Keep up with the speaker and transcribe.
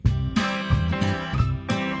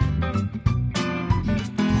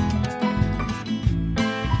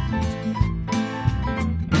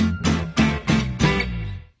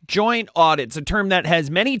Joint audits, a term that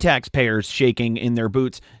has many taxpayers shaking in their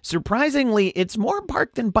boots. Surprisingly, it's more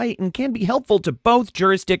bark than bite and can be helpful to both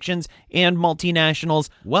jurisdictions and multinationals.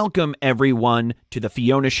 Welcome, everyone, to the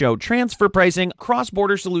Fiona Show Transfer Pricing,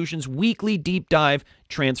 CrossBorder Solutions Weekly Deep Dive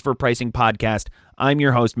Transfer Pricing Podcast. I'm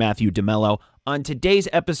your host, Matthew DeMello. On today's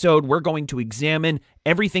episode, we're going to examine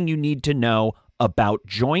everything you need to know about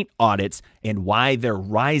joint audits and why they're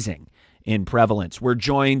rising in prevalence. We're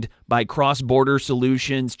joined by CrossBorder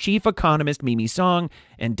Solutions Chief Economist Mimi Song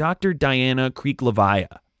and Dr. Diana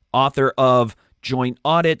Criclivaia, author of Joint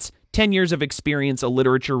Audits, 10 Years of Experience, a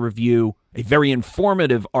Literature Review, a very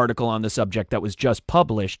informative article on the subject that was just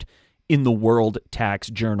published in the World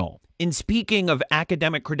Tax Journal. In speaking of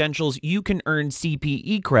academic credentials, you can earn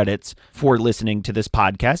CPE credits for listening to this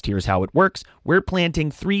podcast. Here's how it works. We're planting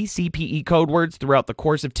 3 CPE code words throughout the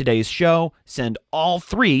course of today's show. Send all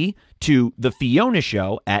 3 to the Fiona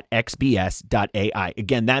Show at xbs.ai.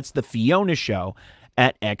 Again, that's the Fiona Show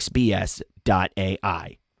at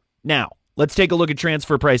xbs.ai. Now, let's take a look at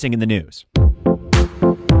transfer pricing in the news.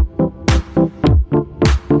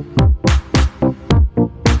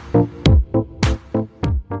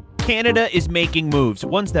 Canada is making moves,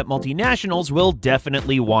 ones that multinationals will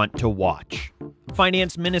definitely want to watch.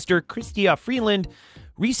 Finance Minister Chrystia Freeland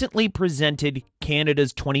recently presented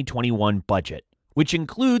Canada's 2021 budget, which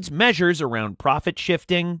includes measures around profit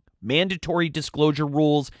shifting, mandatory disclosure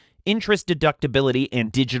rules, interest deductibility, and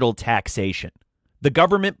digital taxation. The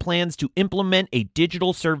government plans to implement a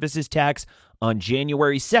digital services tax on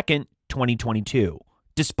January 2nd, 2022.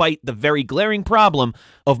 Despite the very glaring problem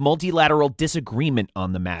of multilateral disagreement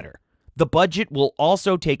on the matter. The budget will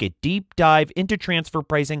also take a deep dive into transfer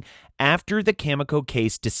pricing after the Cameco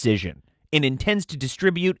case decision and intends to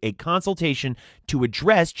distribute a consultation to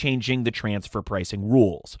address changing the transfer pricing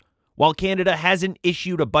rules. While Canada hasn't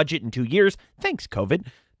issued a budget in 2 years, thanks COVID,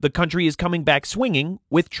 the country is coming back swinging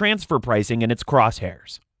with transfer pricing in its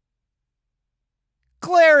crosshairs.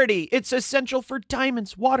 Clarity! It's essential for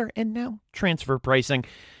diamonds, water, and now transfer pricing.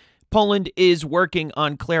 Poland is working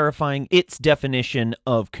on clarifying its definition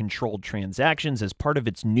of controlled transactions. As part of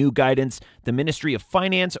its new guidance, the Ministry of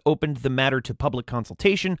Finance opened the matter to public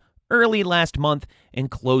consultation early last month and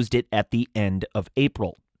closed it at the end of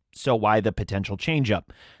April. So why the potential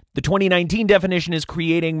change-up? The 2019 definition is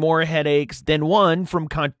creating more headaches than one, from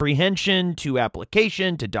comprehension to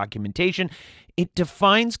application to documentation. It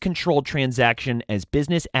defines controlled transaction as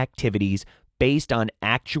business activities based on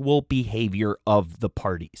actual behavior of the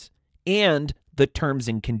parties and the terms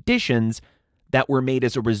and conditions that were made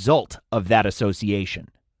as a result of that association.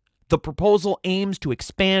 The proposal aims to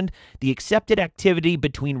expand the accepted activity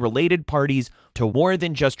between related parties to more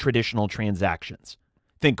than just traditional transactions.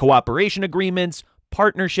 Think cooperation agreements,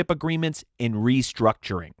 partnership agreements, and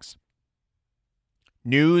restructurings.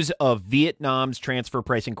 News of Vietnam's transfer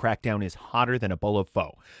pricing crackdown is hotter than a bowl of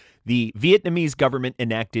pho. The Vietnamese government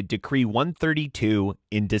enacted Decree 132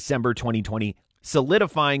 in December 2020,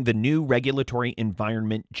 solidifying the new regulatory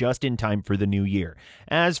environment just in time for the new year.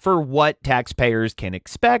 As for what taxpayers can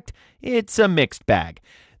expect, it's a mixed bag.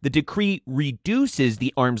 The decree reduces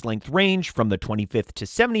the arm's length range from the 25th to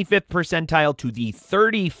 75th percentile to the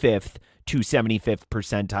 35th to 75th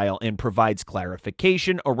percentile and provides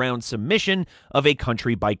clarification around submission of a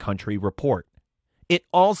country-by-country report. It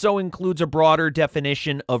also includes a broader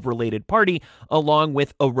definition of related party, along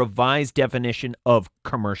with a revised definition of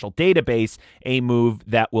commercial database, a move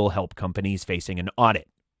that will help companies facing an audit.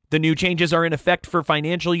 The new changes are in effect for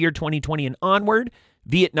financial year 2020 and onward.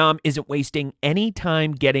 Vietnam isn't wasting any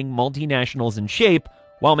time getting multinationals in shape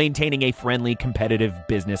while maintaining a friendly, competitive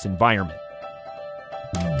business environment.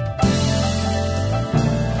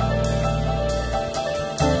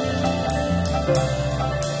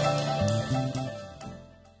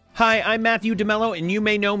 Hi, I'm Matthew DeMello, and you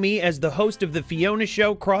may know me as the host of the Fiona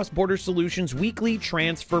Show CrossBorder Solutions Weekly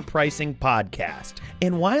Transfer Pricing Podcast.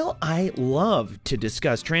 And while I love to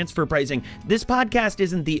discuss transfer pricing, this podcast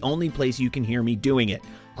isn't the only place you can hear me doing it.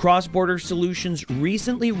 CrossBorder Solutions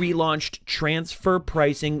recently relaunched Transfer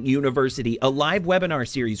Pricing University, a live webinar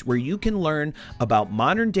series where you can learn about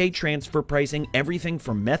modern-day transfer pricing, everything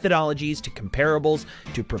from methodologies to comparables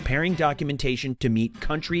to preparing documentation to meet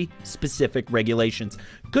country-specific regulations.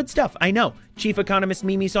 Good stuff, I know. Chief Economist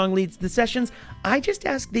Mimi Song leads the sessions. I just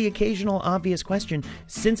ask the occasional obvious question.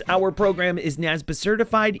 Since our program is NASBA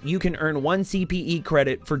certified, you can earn 1 CPE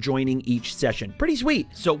credit for joining each session. Pretty sweet.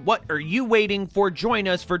 So what are you waiting for? Join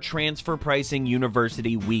us for Transfer Pricing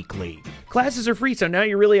University Weekly. Classes are free, so now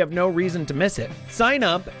you really have no reason to miss it. Sign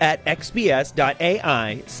up at xbs.ai/TPU.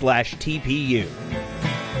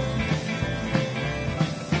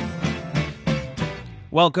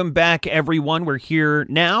 Welcome back, everyone. We're here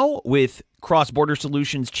now with CrossBorder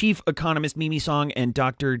Solutions Chief Economist Mimi Song and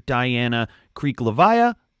Dr. Diana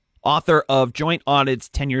Criclivaia, author of Joint Audits,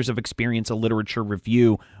 10 Years of Experience, a Literature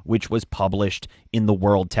Review, which was published in the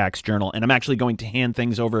World Tax Journal. And I'm actually going to hand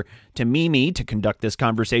things over to Mimi to conduct this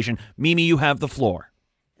conversation. Mimi, you have the floor.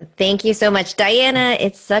 Thank you so much, Diana.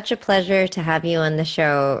 It's such a pleasure to have you on the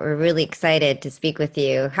show. We're really excited to speak with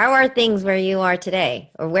you. How are things where you are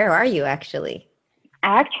today? Or where are you actually?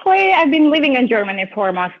 Actually, I've been living in Germany for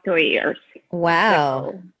almost 2 years.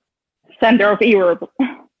 Wow. So, center of Europe.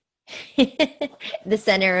 The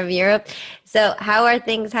center of Europe. So how are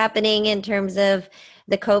things happening in terms of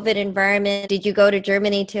the COVID environment? Did you go to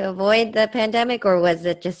Germany to avoid the pandemic, or was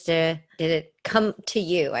it just did it come to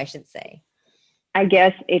you, I should say? I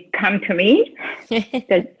guess it come to me.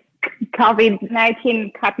 The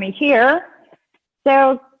COVID-19 caught me here.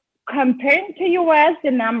 So comparing to US, the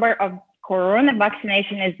number of corona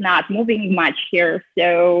vaccination is not moving much here.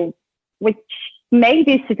 So which made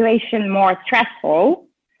this situation more stressful.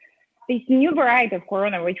 This new variety of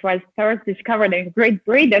corona, which was first discovered in Great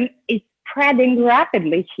Britain, is spreading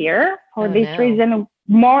rapidly here. For this reason,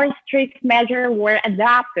 more strict measures were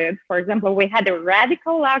adopted. For example, we had a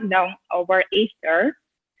radical lockdown over Easter.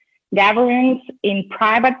 Gatherings in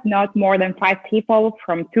private, not more than 5 people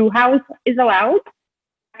from 2 houses is allowed.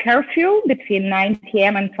 Curfew between 9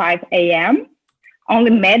 p.m. and 5 a.m. Only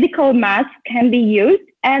medical masks can be used.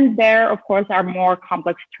 And there, of course, are more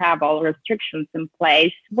complex travel restrictions in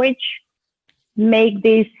place, which make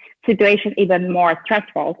this situation even more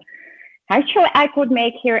stressful. Actually, I could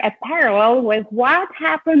make here a parallel with what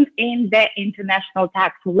happened in the international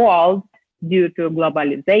tax world due to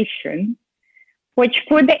globalization, which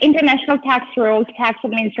put the international tax rules, tax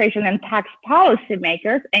administration, and tax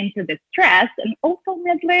policymakers into distress and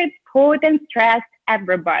ultimately put and stressed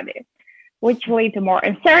everybody, which lead to more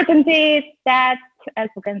uncertainty that, as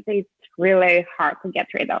you can see, it's really hard to get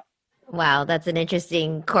rid of. Wow, that's an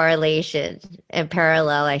interesting correlation and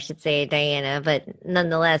parallel, I should say, Diana. But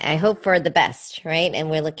nonetheless, I hope for the best, right? And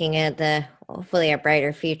we're looking at hopefully a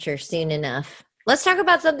brighter future soon enough. Let's talk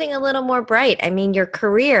about something a little more bright. I mean, your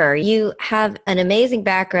career. You have an amazing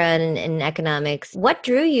background in economics. What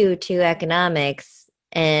drew you to economics?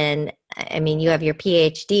 And I mean, you have your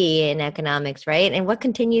PhD in economics, right? And what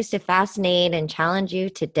continues to fascinate and challenge you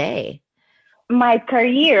today? My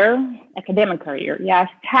academic career,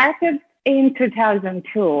 started in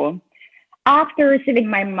 2002 after receiving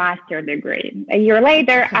my master's degree. A year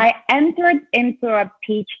later, I entered into a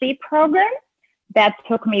PhD program that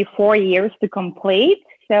took me 4 years to complete.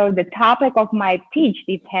 So the topic of my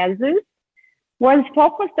PhD thesis was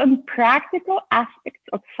focused on practical aspects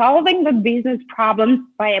of solving the business problems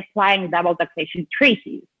by applying double taxation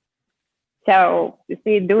treaties. So, you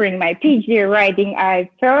see, during my PhD writing, I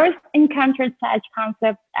first encountered such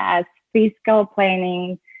concepts as fiscal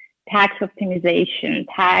planning, tax optimization,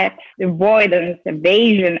 tax avoidance,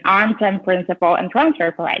 evasion, arm's-length principle, and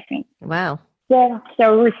transfer pricing. Wow.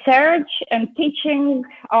 So research and teaching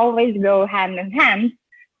always go hand in hand.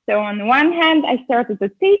 So on one hand, I started to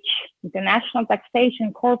teach international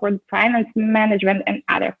taxation, corporate finance management, and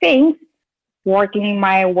other things, working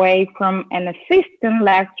my way from an assistant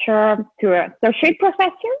lecturer to an associate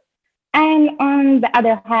professor. And on the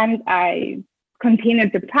other hand, I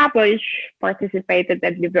continued to publish, participated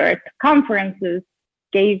at diverse conferences,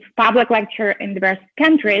 gave public lecture in diverse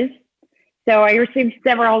countries. So I received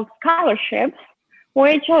several scholarships,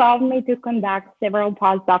 which allowed me to conduct several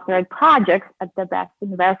postdoctorate projects at the best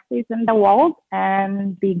universities in the world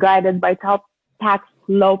and be guided by top tax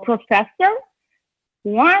law professors.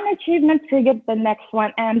 One achievement triggered the next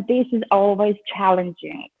one, and this is always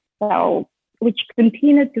challenging. So, which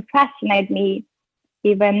continued to fascinate me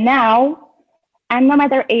even now. And no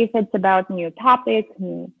matter if it's about new topics,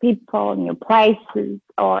 new people, new places,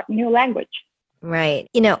 or new language. Right.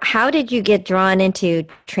 How did you get drawn into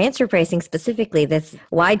transfer pricing specifically?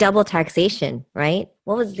 Why double taxation, right?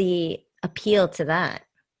 What was the appeal to that?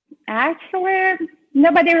 Actually,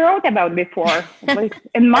 nobody wrote about before, at least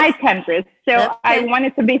in my country. So I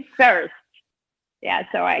wanted to be first. Yeah,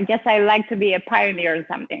 so I guess I like to be a pioneer or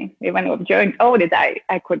something. Even with Joint Audits,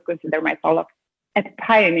 I could consider myself a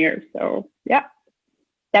pioneer. So yeah,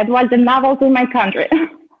 that was a novelty in my country.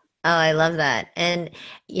 Oh, I love that. And,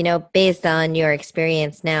 based on your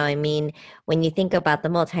experience now, I mean, when you think about the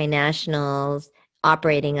multinationals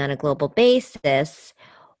operating on a global basis,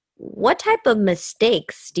 what type of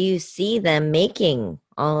mistakes do you see them making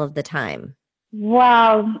all of the time?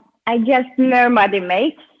 Well, I guess nobody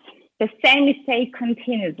makes the same mistake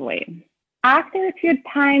continuously. After a few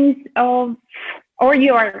times of or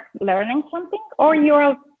you are learning something, or you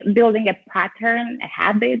are building a pattern, a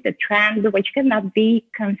habit, a trend, which cannot be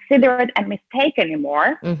considered a mistake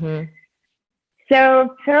anymore. Mm-hmm.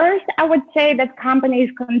 So first, I would say that companies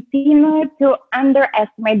continue to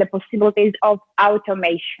underestimate the possibilities of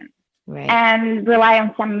automation and rely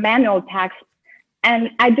on some manual tasks.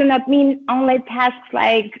 And I do not mean only tasks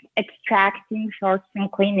like extracting,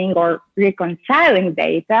 sourcing, cleaning, or reconciling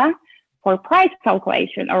data for price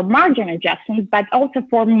calculation or margin adjustments, but also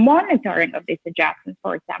for monitoring of these adjustments,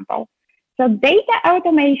 for example. So data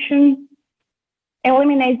automation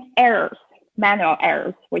eliminates errors, manual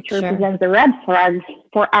errors, which represents the red flags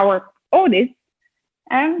for our audits,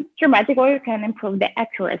 and dramatically can improve the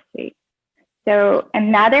accuracy. So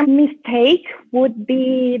another mistake would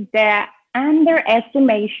be the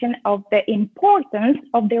underestimation of the importance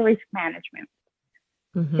of the risk management.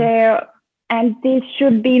 Mm-hmm. So, and this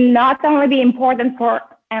should be not only be important for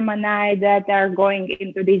M&I that are going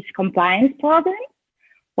into these compliance programs,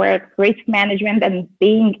 where risk management and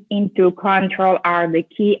being into control are the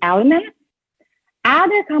key elements.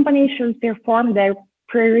 Other companies should perform their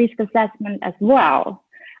pre-risk assessment as well.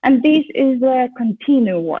 And this is a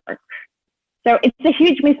continued work. So it's a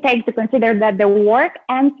huge mistake to consider that the work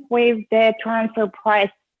ends with the transfer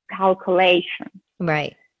price calculation.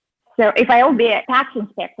 Right. So if I would be a tax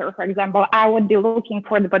inspector, for example, I would be looking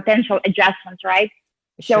for the potential adjustments, right?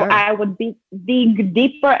 Sure. So I would dig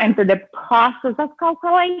deeper into the process of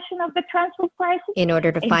calculation of the transfer price. In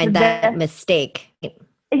order to find that mistake.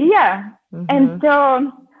 Yeah. Mm-hmm. And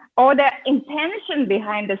so, or the intention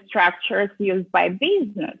behind the structures used by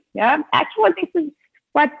business. Yeah. Actually, this is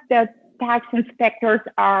what the tax inspectors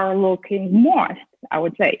are looking most, I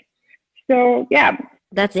would say. So, yeah.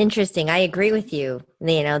 That's interesting. I agree with you.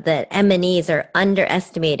 You know, that M&Es are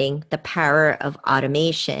underestimating the power of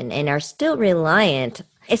automation and are still reliant,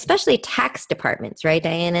 especially tax departments, right,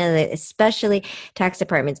 Diana? Especially tax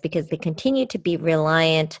departments, because they continue to be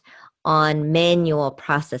reliant on manual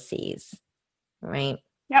processes, right?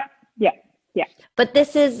 Yep. Yeah. Yeah. But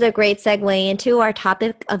this is a great segue into our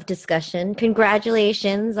topic of discussion.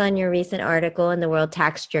 Congratulations on your recent article in the World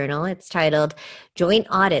Tax Journal. It's titled Joint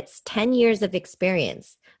Audits, 10 Years of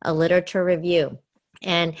Experience, a Literature Review.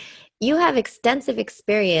 And you have extensive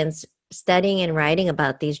experience studying and writing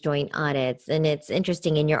about these joint audits. And it's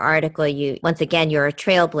interesting in your article, you're a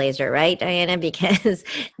trailblazer, right, Diana? Because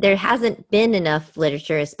there hasn't been enough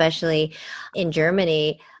literature, especially in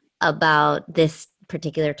Germany, about this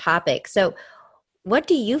particular topic. So what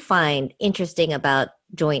do you find interesting about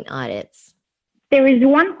joint audits? There is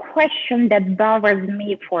one question that bothers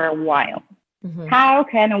me for a while. Mm-hmm. How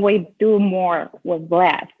can we do more with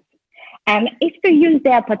less? And if to use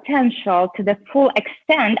their potential to the full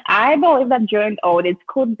extent, I believe that joint audits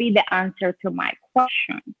could be the answer to my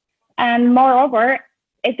question. And moreover,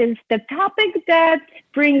 it is the topic that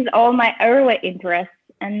brings all my early interests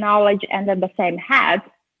and knowledge under the same hat,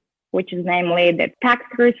 which is namely the tax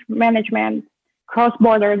risk management,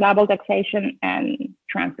 cross-border double taxation, and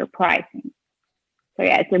transfer pricing. So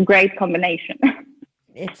yeah, it's a great combination.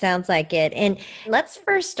 It sounds like it. And let's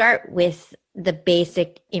first start with the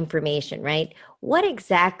basic information, right? What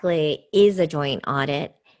exactly is a joint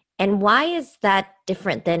audit, and why is that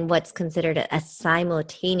different than what's considered a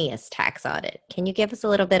simultaneous tax audit? Can you give us a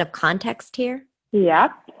little bit of context here? Yeah.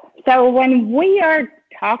 So when we are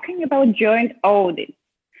talking about joint audits,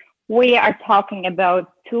 we are talking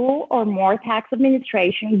about two or more tax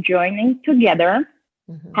administrations joining together,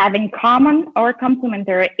 having common or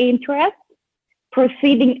complementary interests,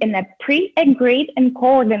 proceeding in a pre-agreed and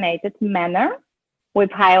coordinated manner with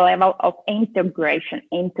high level of integration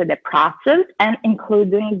into the process, and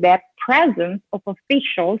including the presence of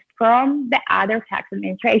officials from the other tax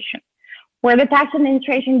administration, where the tax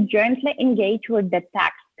administration jointly engage with the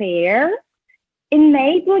taxpayer,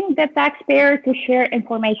 enabling the taxpayer to share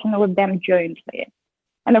information with them jointly.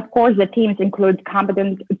 And of course, the teams include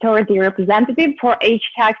competent authority representative for each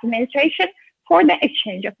tax administration for the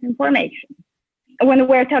exchange of information. When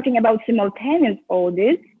we're talking about simultaneous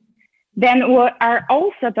audits, then we are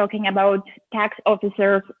also talking about tax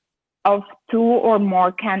officers of two or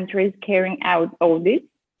more countries carrying out audits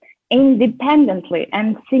independently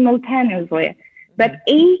and simultaneously, but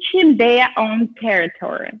each in their own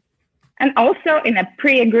territory, and also in a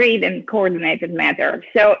pre-agreed and coordinated manner.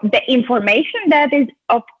 So the information that is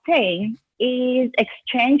obtained is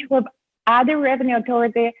exchanged with other revenue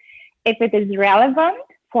authority if it is relevant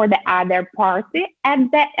for the other party at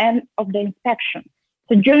the end of the inspection.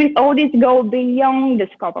 So joint audits go beyond the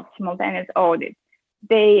scope of simultaneous audits.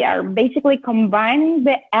 They are basically combining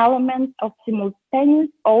the elements of simultaneous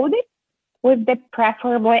audit with the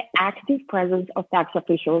preferably active presence of tax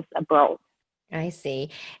officials abroad. I see.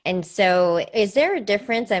 And so is there a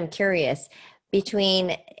difference, I'm curious,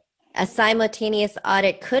 between a simultaneous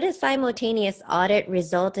audit? Could a simultaneous audit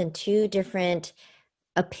result in two different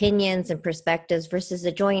opinions and perspectives versus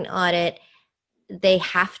a joint audit? They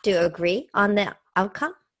have to agree on the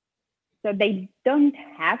outcome? So they don't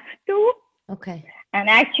have to. Okay. And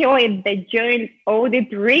actually, the joint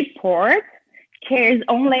audit report carries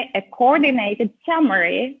only a coordinated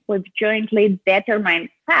summary with jointly determined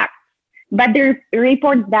facts. But the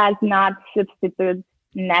report does not substitute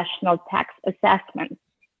national tax assessment.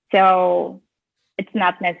 So it's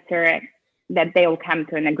not necessary that they will come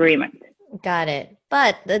to an agreement. Got it.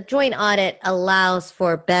 But the joint audit allows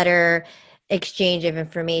for better exchange of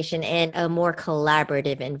information and a more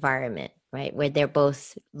collaborative environment, right? Where they're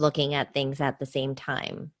both looking at things at the same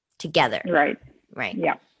time together. Right. Right.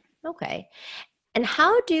 Yeah. Okay. And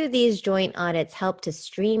how do these joint audits help to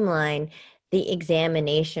streamline the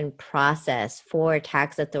examination process for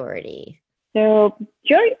tax authority? So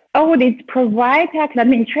joint audits provide tax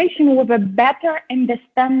administration with a better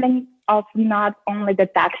understanding of not only the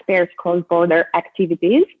taxpayers' cross-border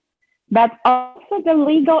activities, but also the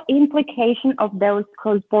legal implication of those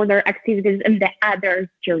cross-border activities in the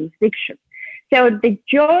other jurisdictions. So the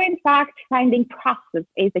joint fact-finding process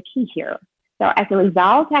is the key here. So as a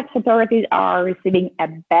result, tax authorities are receiving a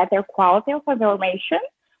better quality of information,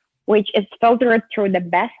 which is filtered through the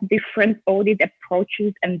best different audit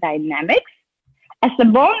approaches and dynamics. As a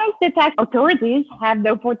bonus, the tax authorities have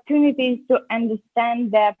the opportunities to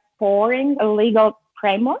understand the foreign legal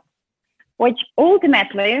framework, which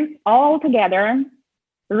ultimately, altogether,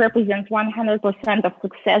 represents 100% of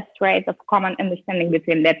success rate of common understanding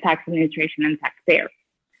between the tax administration and taxpayer.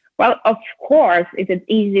 Well, of course, it is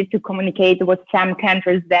easy to communicate with some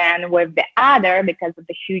countries than with the other because of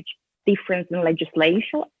the huge difference in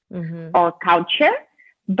legislation or culture.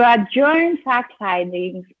 But joint fact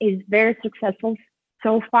finding is very successful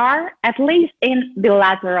so far, at least in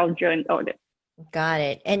bilateral joint audit. Got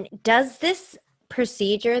it. And does this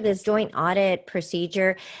procedure, this joint audit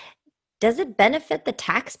procedure, does it benefit the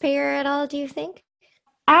taxpayer at all, do you think?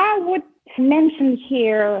 I would mention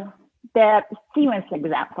here the Siemens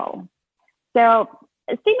example. So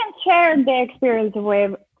Siemens shared their experience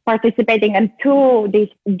with participating in two these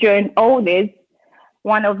joint audits,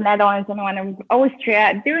 one of Netherlands and one of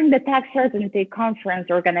Austria, during the tax certainty conference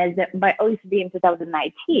organized by OECD in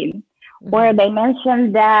 2019, where they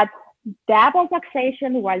mentioned that double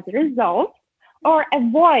taxation was resolved or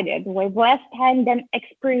avoided with less time than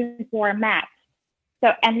experienced for MAP.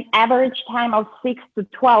 So an average time of 6 to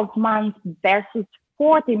 12 months versus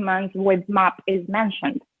 40 months with MAP is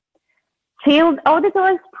mentioned. Field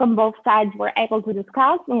auditors from both sides were able to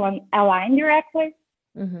discuss and align directly.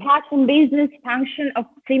 Tax and business function of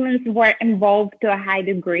Siemens were involved to a high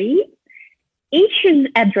degree. Issues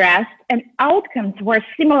addressed and outcomes were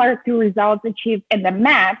similar to results achieved in the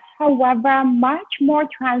MAP, however, much more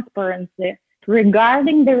transparency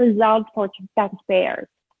regarding the results for taxpayers.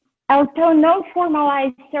 Although no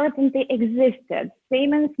formalized certainty existed,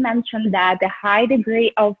 Siemens mentioned that the high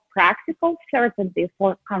degree of practical certainty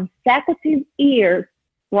for consecutive years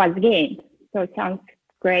was gained. So it sounds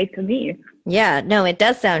great to me. Yeah, no, it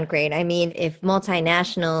does sound great. I mean, if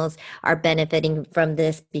multinationals are benefiting from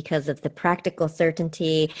this because of the practical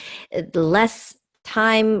certainty, less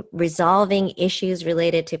time resolving issues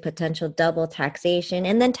related to potential double taxation,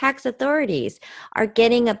 and then tax authorities are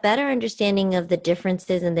getting a better understanding of the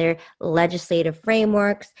differences in their legislative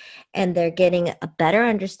frameworks, and they're getting a better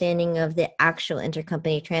understanding of the actual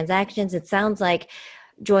intercompany transactions. It sounds like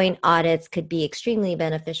joint audits could be extremely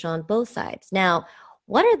beneficial on both sides. Now,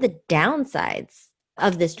 what are the downsides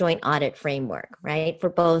of this joint audit framework, right, for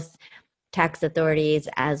both tax authorities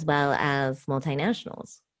as well as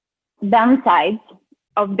multinationals? Downsides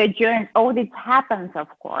of the joint audit happens, of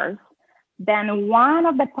course, then one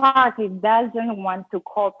of the parties doesn't want to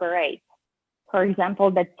cooperate. For example,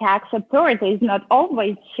 the tax authorities not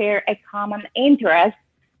always share a common interest.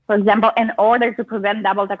 For example, in order to prevent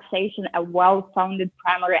double taxation, a well-founded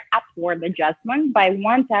primary upward adjustment by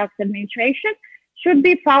one tax administration should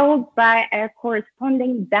be followed by a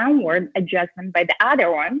corresponding downward adjustment by the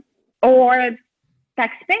other one, or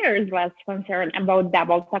taxpayers less concerned about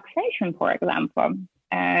double taxation, for example,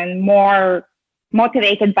 and more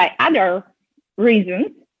motivated by other reasons.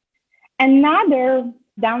 Another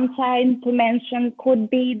downside to mention could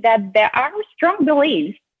be that there are strong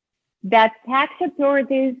beliefs that tax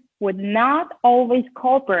authorities would not always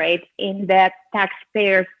cooperate in the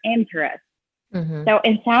taxpayer's interest. So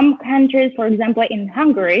in some countries, for example, in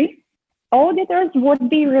Hungary, auditors would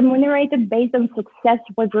be remunerated based on success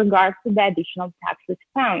with regards to the additional taxes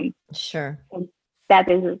found. Sure. So that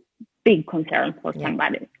is a big concern for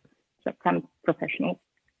somebody, so some professionals.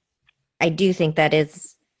 I do think that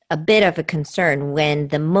is a bit of a concern when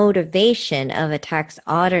the motivation of a tax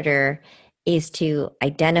auditor is to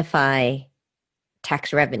identify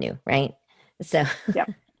tax revenue, right? So, yeah.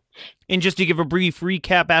 And just to give a brief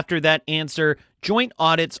recap after that answer, joint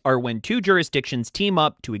audits are when two jurisdictions team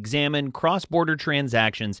up to examine cross-border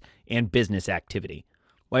transactions and business activity.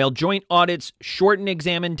 While joint audits shorten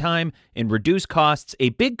examination time and reduce costs, a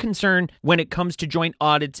big concern when it comes to joint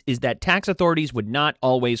audits is that tax authorities would not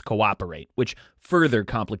always cooperate, which further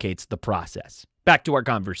complicates the process. Back to our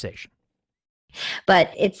conversation.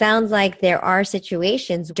 But it sounds like there are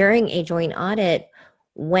situations during a joint audit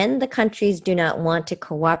when the countries do not want to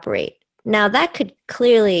cooperate. Now, that could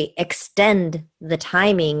clearly extend the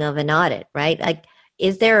timing of an audit, right? Like,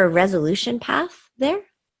 is there a resolution path there?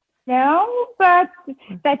 No, but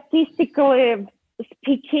statistically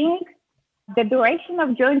speaking, the duration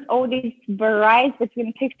of joint audits varies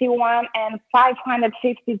between 51 and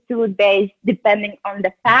 552 days, depending on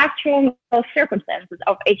the factual circumstances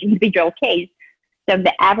of each individual case. So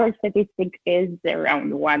the average statistic is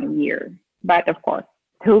around 1 year, but of course,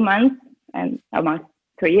 2 months and almost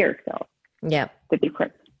 2 years. So yeah, the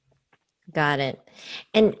difference. Got it.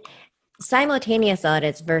 And simultaneous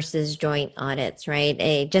audits versus joint audits,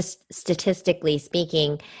 right? Just statistically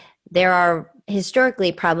speaking, there are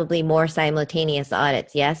historically probably more simultaneous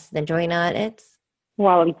audits, yes, than joint audits?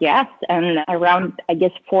 Well, yes, and around, I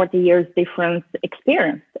guess, 40 years difference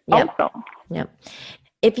experience also. Yep.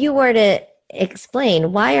 If you were to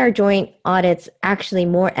explain, why are joint audits actually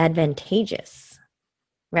more advantageous,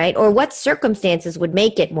 right? Or what circumstances would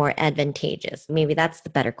make it more advantageous? Maybe that's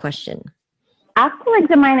the better question. After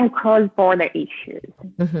examining cross-border issues,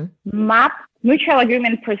 MAP, mutual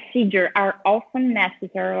agreement procedure, are often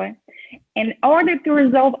necessary in order to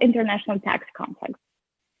resolve international tax conflicts.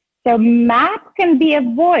 So MAP can be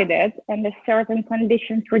avoided under certain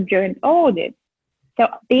conditions for joint audits. So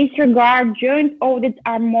in this regard, joint audits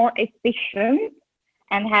are more efficient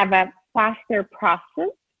and have a faster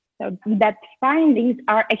process, so that findings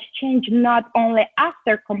are exchanged not only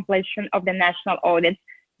after completion of the national audit,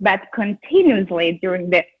 but continuously during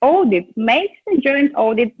the audit, makes the joint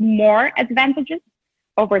audit more advantageous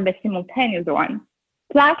over the simultaneous one.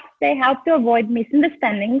 Plus, they help to avoid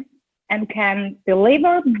misunderstandings and can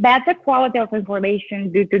deliver better quality of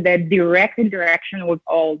information due to the direct interaction with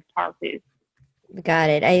all parties. Got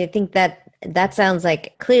it. I think that sounds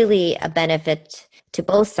like clearly a benefit to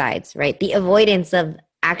both sides, right? The avoidance of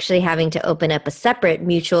actually having to open up a separate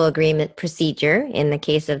mutual agreement procedure in the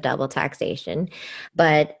case of double taxation,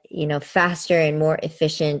 but, faster and more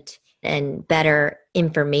efficient and better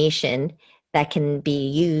information that can be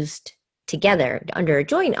used together under a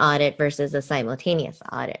joint audit versus a simultaneous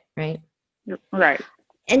audit, right? Right.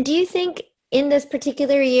 And do you think in this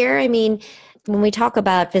particular year, when we talk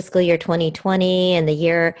about fiscal year 2020 and the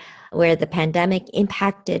year where the pandemic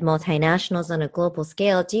impacted multinationals on a global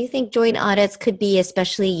scale, do you think joint audits could be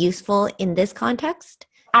especially useful in this context?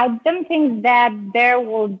 I don't think that there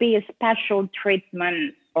will be a special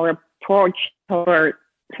treatment or approach for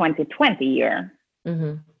 2020 year.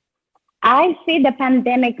 I see the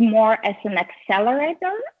pandemic more as an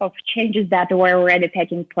accelerator of changes that were already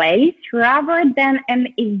taking place rather than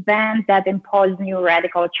an event that imposed new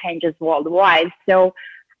radical changes worldwide. So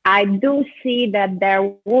I do see that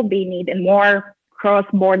there will be need in more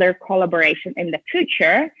cross-border collaboration in the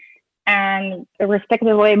future and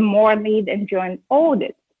respectively more need in joint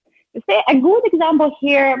audits. Say a good example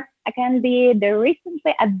here can be the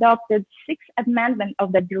recently adopted Sixth Amendment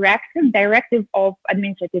of the Directive of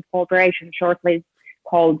Administrative Cooperation, shortly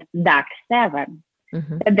called DAC7.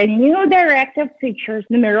 The new directive features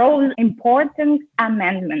numerous important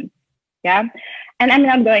amendments. Yeah, and I'm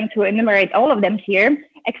not going to enumerate all of them here,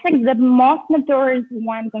 except the most notorious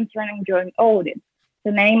one concerning joint audits.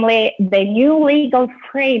 So, namely, the new legal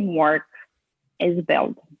framework is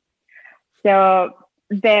built. So,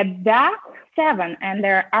 the DAC7 and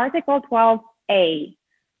their Article 12A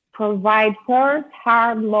provide first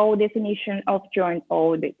hard law definition of joint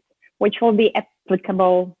audits, which will be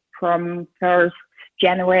applicable from 1st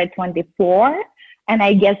January 24. And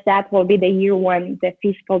I guess that will be the year when the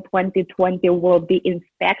fiscal 2020 will be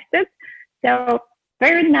inspected. So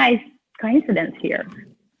very nice coincidence here.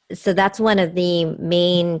 So that's one of the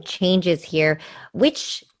main changes here.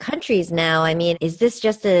 Which countries now, is this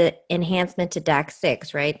just an enhancement to DAC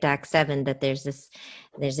 6, right? DAC 7, that there's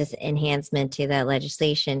this enhancement to that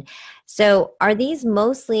legislation. So are these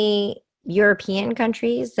mostly European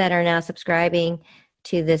countries that are now subscribing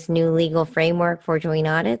to this new legal framework for joint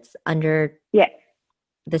audits under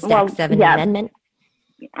the Stack 7 amendment?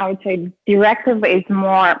 I would say directive is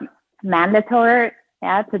more mandatory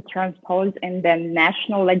to transpose in the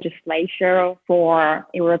national legislature for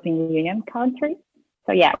European Union countries.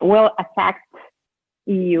 So will affect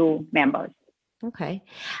EU members. Okay.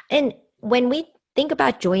 And when we think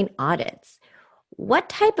about joint audits, what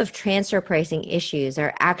type of transfer pricing issues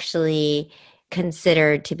are actually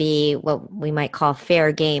considered to be what we might call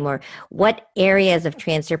fair game, or what areas of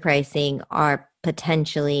transfer pricing are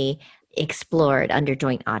potentially explored under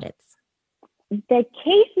joint audits? The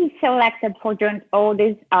cases selected for joint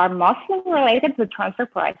audits are mostly related to transfer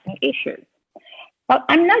pricing issues. But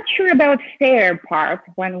I'm not sure about fair part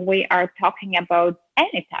when we are talking about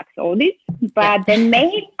any tax audits, but the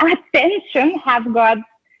main attention have got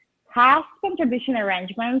past contribution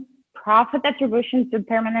arrangements, profit attributions to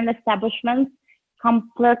permanent establishments,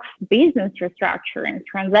 complex business restructuring,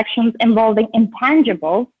 transactions involving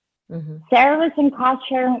intangibles, service and cost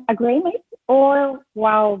sharing agreements, or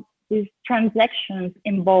these transactions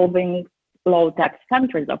involving low tax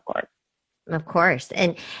countries, of course. Of course.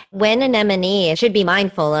 And when an M&E should be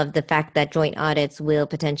mindful of the fact that joint audits will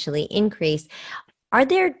potentially increase, are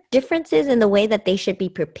there differences in the way that they should be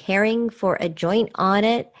preparing for a joint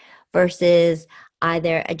audit versus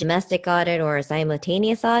either a domestic audit or a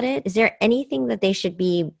simultaneous audit? Is there anything that they should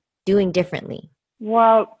be doing differently?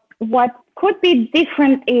 Well, what could be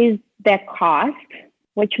different is the cost,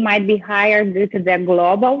 which might be higher due to the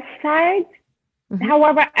global side.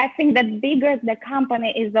 However, I think that bigger the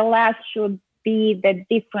company is, the less should be the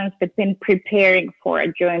difference between preparing for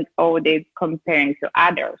a joint audit comparing to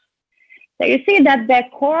others. So you see that the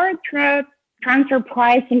core transfer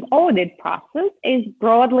pricing audit process is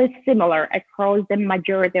broadly similar across the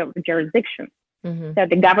majority of jurisdictions. So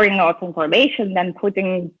the gathering of information, then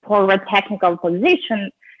putting forward technical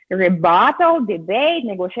position, rebuttal, debate,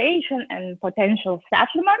 negotiation, and potential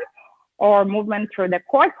settlement, or movement through the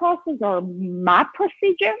court process or MAP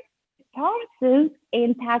procedure. Sponsors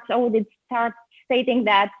in tax audits start stating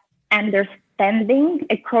that understanding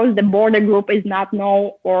across the border group is not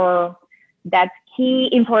known, or that key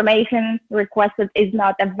information requested is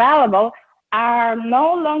not available, are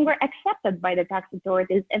no longer accepted by the tax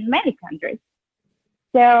authorities in many countries.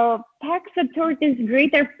 So tax authorities'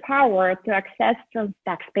 greater power to access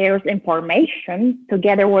taxpayers' information,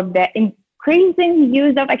 together with the increasing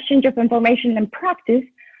use of exchange of information in practice,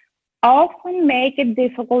 often make it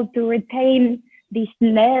difficult to retain this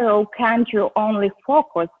narrow country-only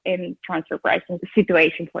focus in transfer pricing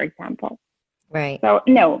situation, for example. Right. So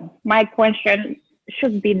no, my question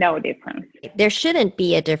should be no difference. There shouldn't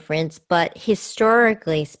be a difference, but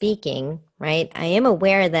historically speaking, right, I am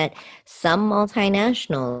aware that some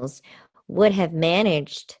multinationals would have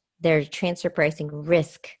managed their transfer pricing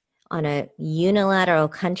risk on a unilateral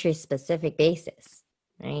country-specific basis,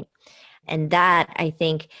 right? And that, I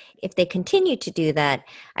think, if they continue to do that,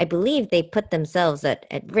 I believe they put themselves at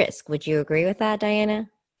risk. Would you agree with that, Diana?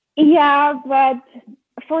 Yeah, but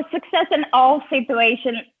for success in all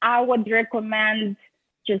situations, I would recommend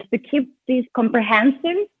just to keep this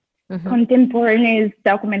comprehensive, contemporaneous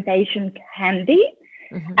documentation handy,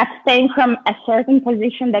 abstain from a certain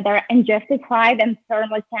position that are unjustified, and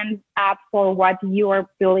firmly stand up for what you are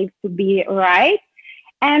believed to be right.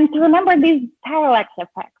 And to remember this parallax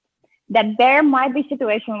effect, that there might be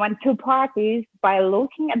situations when two parties, by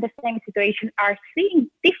looking at the same situation, are seeing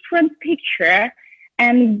different picture.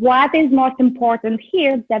 And what is most important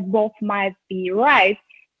here, that both might be right.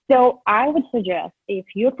 So I would suggest, if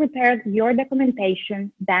you prepared your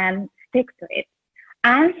documentation, then stick to it.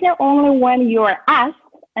 Answer only when you are asked,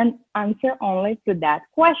 and answer only to that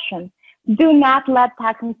question. Do not let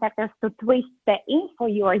tax inspectors to twist the info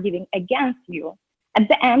you are giving against you. At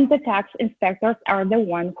the end, the tax inspectors are the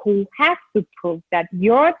ones who have to prove that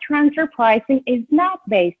your transfer pricing is not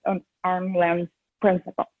based on arm's length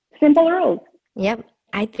principle. Simple rules. Yep.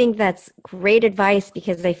 I think that's great advice,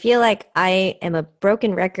 because I feel like I am a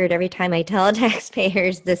broken record every time I tell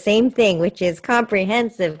taxpayers the same thing, which is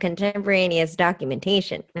comprehensive, contemporaneous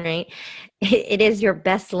documentation, right? It is your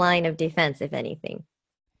best line of defense, if anything.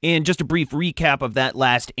 And just a brief recap of that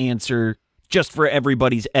last answer, just for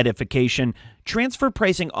everybody's edification, transfer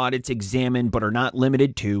pricing audits examine but are not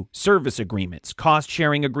limited to service agreements,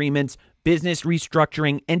 cost-sharing agreements, business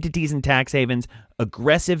restructuring, entities and tax havens,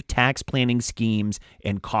 aggressive tax planning schemes,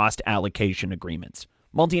 and cost allocation agreements.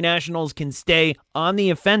 Multinationals can stay on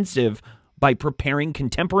the offensive by preparing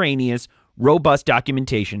contemporaneous, robust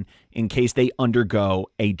documentation in case they undergo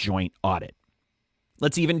a joint audit.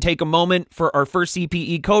 Let's even take a moment for our first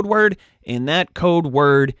CPE code word, and that code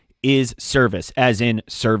word is service, as in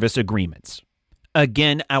service agreements.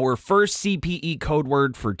 Again, our first CPE code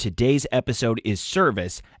word for today's episode is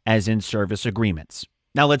service, as in service agreements.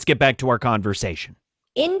 Now let's get back to our conversation.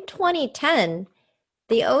 In 2010,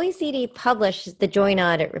 the OECD published the Joint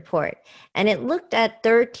Audit Report, and it looked at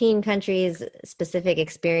 13 countries' specific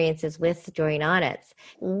experiences with joint audits.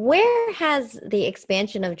 Where has the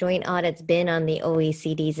expansion of joint audits been on the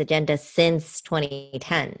OECD's agenda since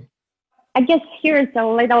 2010? I guess here's a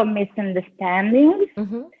little misunderstanding.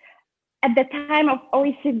 Mm-hmm. At the time of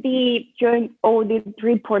OECD Joint Audit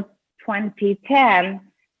Report 2010,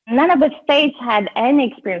 none of the states had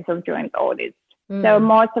any experience of joint audits. So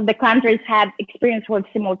most of the countries had experience with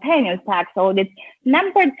simultaneous tax audits.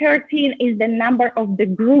 Number 13 is the number of the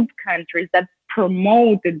group countries that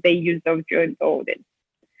promoted the use of joint audits.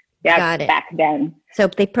 Got it. Back then. So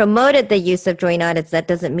if they promoted the use of joint audits, that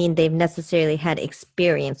doesn't mean they've necessarily had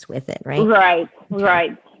experience with it, right?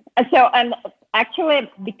 Right. So, and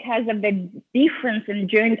actually, because of the difference in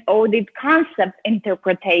joint audit concept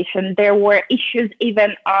interpretation, there were issues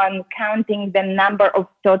even on counting the number of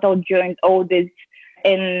total joint audits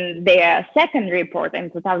in their second report in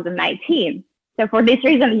 2019. So for this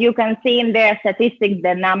reason, you can see in their statistics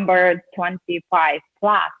the number 25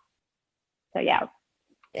 plus. So yeah.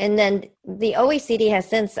 And then the OECD has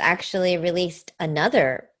since actually released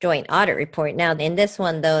another joint audit report. Now, in this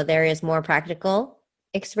one, though, there is more practical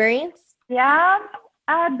experience. Yeah,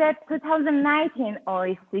 the 2019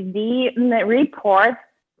 OECD report,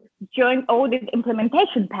 Joint Audit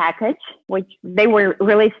Implementation Package, which they were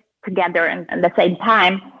released together at the same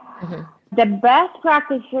time. Mm-hmm. The best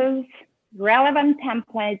practices, relevant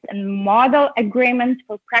templates, and model agreements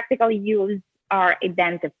for practical use are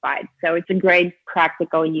identified. So it's a great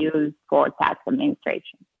practical use for tax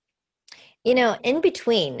administration. You know, in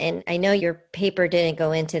between, and I know your paper didn't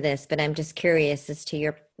go into this, but I'm just curious as to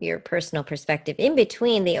your personal perspective. In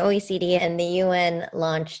between, the OECD and the UN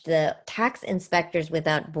launched the Tax Inspectors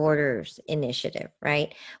Without Borders initiative,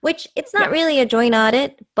 right? Which it's not really a joint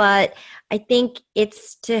audit, but I think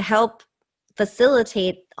it's to help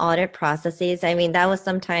facilitate audit processes. I mean, that was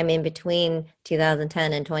sometime in between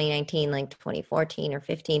 2010 and 2019, like 2014 or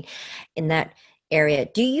 15 in that area.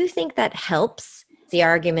 Do you think that helps the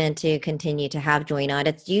argument to continue to have joint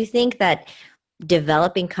audits? Do you think that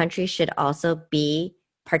developing countries should also be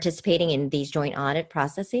participating in these joint audit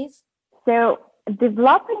processes? So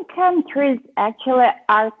developing countries actually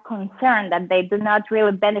are concerned that they do not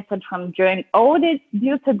really benefit from joint audits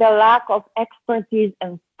due to the lack of expertise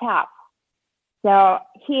and staff. So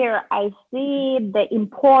here I see the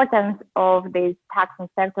importance of this Tax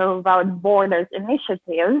Inspector Without Borders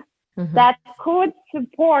initiative that could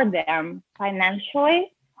support them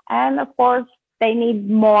financially. And of course, they need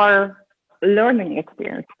more learning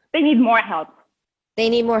experience. They need more help. They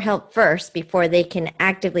need more help first before they can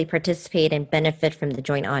actively participate and benefit from the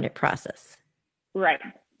joint audit process. Right.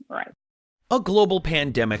 A global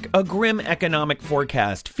pandemic, a grim economic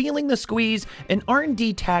forecast, feeling the squeeze, an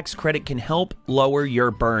R&D tax credit can help lower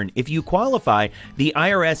your burn. If you qualify, the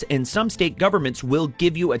IRS and some state governments will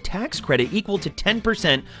give you a tax credit equal to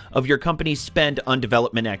 10% of your company's spend on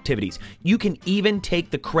development activities. You can even take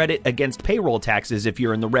the credit against payroll taxes if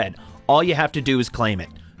you're in the red. All you have to do is claim it.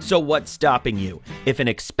 So what's stopping you? If an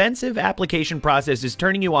expensive application process is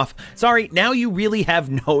turning you off, sorry, now you really have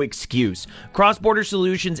no excuse. CrossBorder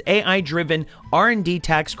Solutions' AI-driven R&D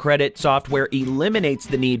tax credit software eliminates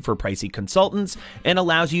the need for pricey consultants and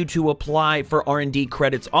allows you to apply for R&D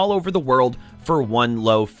credits all over the world for one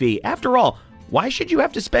low fee. After all, why should you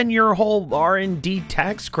have to spend your whole R&D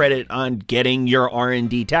tax credit on getting your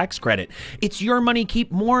R&D tax credit? It's your money. Keep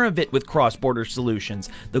more of it with CrossBorder Solutions,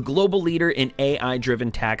 the global leader in AI-driven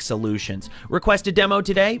tax solutions. Request a demo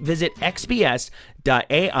today. Visit xbs.ai/RD.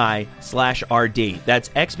 That's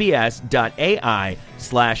xbs.ai/RD.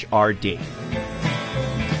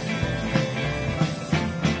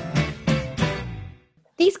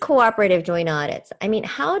 These cooperative joint audits, I mean,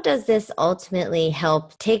 how does this ultimately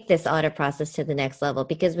help take this audit process to the next level?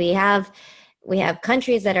 Because we have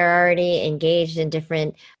countries that are already engaged in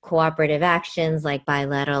different cooperative actions like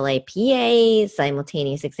bilateral APAs,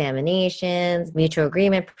 simultaneous examinations, mutual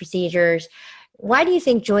agreement procedures. Why do you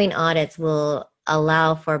think joint audits will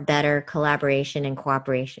allow for better collaboration and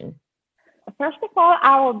cooperation? First of all,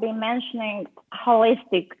 I will be mentioning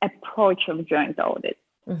holistic approach of joint audits.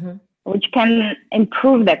 Which can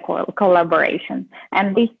improve the collaboration.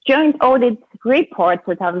 And this Joint Audit Report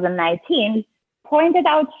 2019 pointed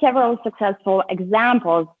out several successful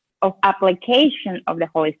examples of application of the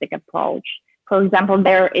holistic approach. For example,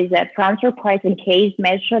 there is a transfer pricing case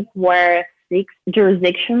measured where 6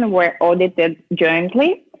 jurisdictions were audited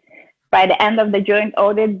jointly. By the end of the joint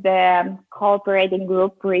audit, the cooperating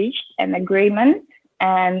group reached an agreement,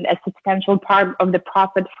 and a substantial part of the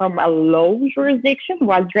profit from a low jurisdiction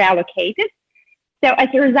was reallocated. So as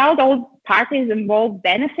a result, all parties involved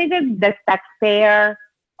benefited. The taxpayer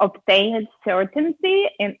obtained certainty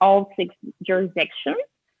in all 6 jurisdictions.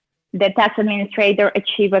 The tax administrator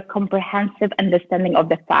achieved a comprehensive understanding of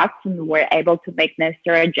the facts and were able to make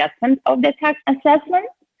necessary adjustments of the tax assessment.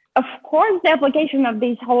 Of course, the application of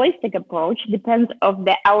this holistic approach depends on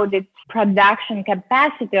the audit production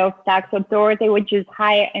capacity of tax authority, which is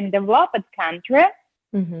higher in developed countries.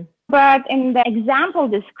 Mm-hmm. But in the example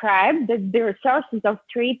described, the resources of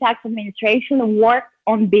 3 tax administrations worked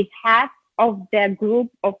on behalf of the group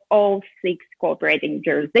of all 6 cooperating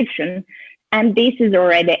jurisdictions. And this is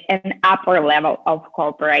already an upper level of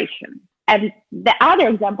cooperation. And the other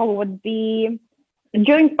example would be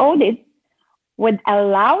joint audit would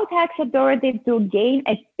allow tax authorities to gain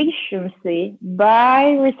efficiency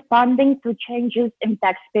by responding to changes in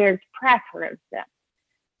taxpayers' preferences.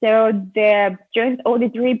 So the Joint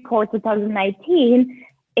Audit Report 2019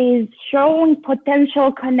 is showing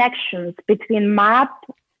potential connections between MAP,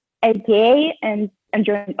 APA, and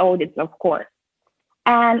joint audits, of course.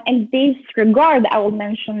 And in this regard, I will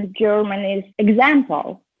mention Germany's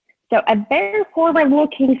example. So a very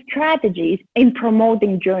forward-looking strategy in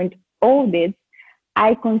promoting joint audits,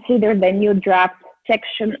 I consider the new draft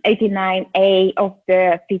Section 89A of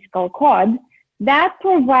the Fiscal Code that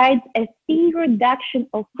provides a fee reduction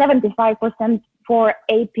of 75% for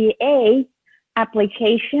APA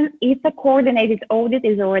application if a coordinated audit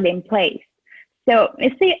is already in place. So you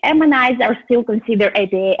see, M&Is are still considered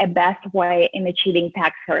APA a best way in achieving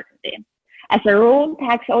tax certainty. As a rule,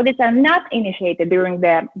 tax audits are not initiated during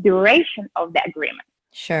the duration of the agreement.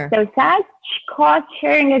 Sure. So such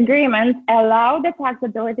cost-sharing agreements allow the tax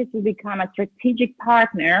authority to become a strategic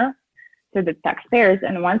partner to the taxpayers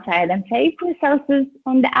on one side and save resources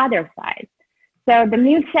on the other side. So the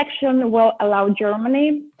new section will allow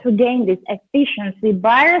Germany to gain this efficiency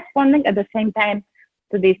by responding at the same time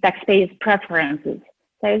to these taxpayers' preferences.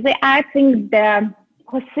 So I think the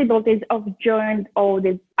possibilities of joint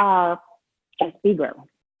audits are just bigger.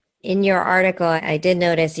 In your article, I did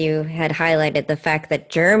notice you had highlighted the fact that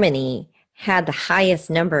Germany had the highest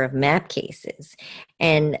number of MAP cases.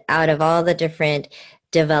 And out of all the different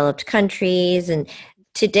developed countries, and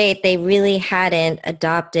to date, they really hadn't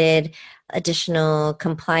adopted additional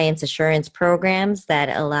compliance assurance programs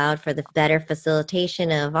that allowed for the better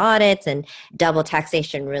facilitation of audits and double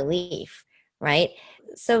taxation relief, right?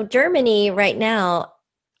 So Germany right now,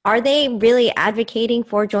 are they really advocating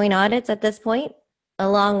for joint audits at this point?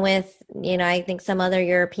 Along with, I think some other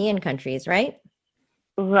European countries, right?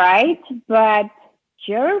 Right, but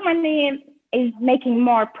Germany is making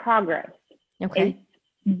more progress. Okay.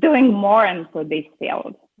 It's doing more into this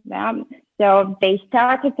field. So they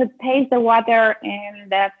started to taste the water in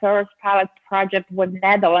the first pilot project with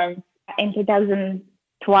Netherlands in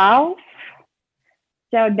 2012.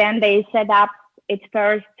 So then they set up its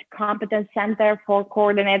first competence center for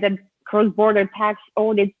coordinated cross-border tax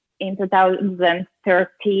audits in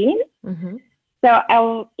 2013. Mm-hmm. So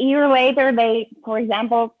a year later, for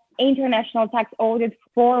example, International Tax Audit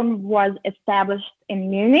Forum was established in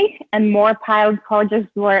Munich and more pilot projects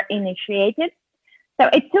were initiated. So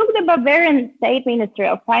it took the Bavarian State Ministry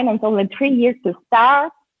of Finance only 3 years to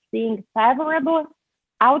start seeing favorable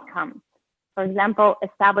outcomes. For example,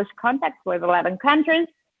 established contacts with 11 countries,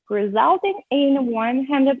 resulting in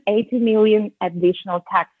 180 million additional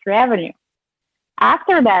tax revenue.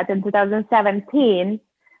 After that, in 2017,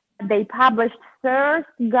 they published first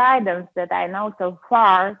guidance that I know so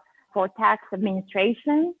far for tax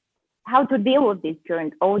administration, how to deal with these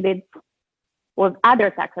joint audits with other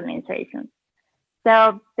tax administrations.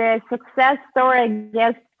 So the success story, I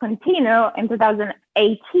guess, continued in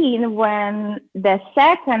 2018 when the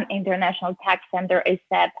second International Tax Center is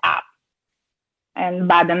set up in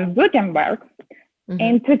Baden-Württemberg. Mm-hmm.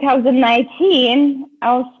 In 2019,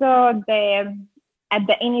 also at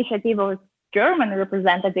the initiative of German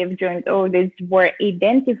representative, joint audits were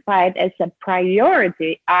identified as a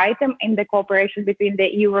priority item in the cooperation between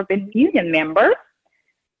the European Union members.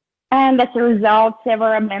 And as a result,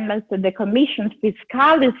 several amendments to the Commission's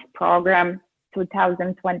Fiscalis program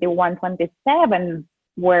 2021-27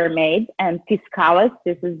 were made. And Fiscalis,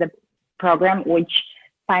 this is the program which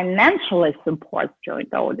financially supports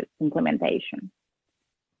joint audit implementation.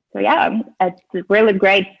 So yeah, it's really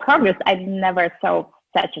great progress. I never saw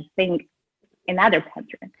such a thing in other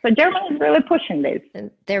countries. So Germany is really pushing this.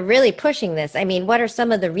 They're really pushing this. I mean, what are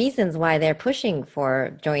some of the reasons why they're pushing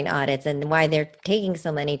for joint audits and why they're taking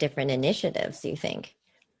so many different initiatives, do you think?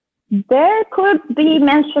 There could be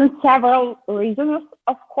mentioned several reasons,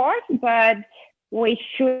 of course, but we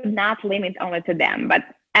should not limit only to them. But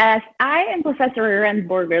as I and Professor Rand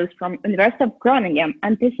Burgers from University of Groningen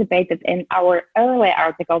anticipated in our early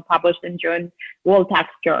article published in June World Tax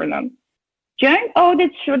Journal, joint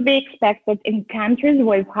audits should be expected in countries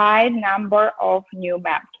with high number of new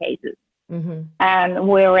BAP cases. Mm-hmm. And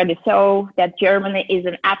we already saw that Germany is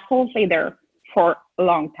an absolute leader for a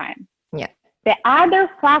long time. Yeah. The other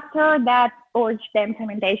factor that urged the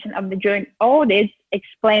implementation of the joint audits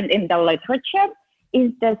explained in the literature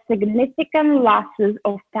is the significant losses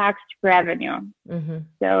of tax revenue. Mm-hmm.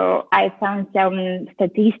 So I found some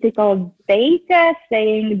statistical data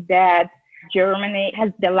saying that Germany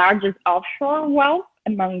has the largest offshore wealth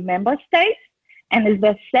among member states and is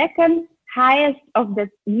the second highest of the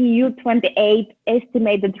EU 28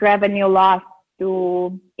 estimated revenue loss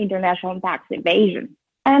to international tax evasion.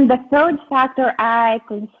 And the third factor I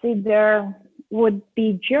consider would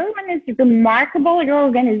be Germany's remarkable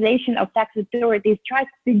reorganization of tax authorities'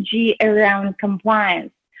 strategy around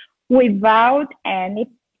compliance without any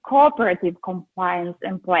cooperative compliance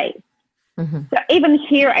in place. Mm-hmm. So even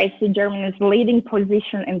here, I see Germany's leading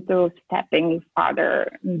position into stepping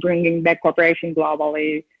further, bringing back cooperation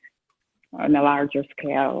globally on a larger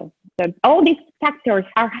scale. So all these factors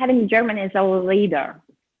are having Germany as a leader.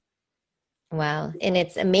 Wow. And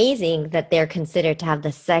it's amazing that they're considered to have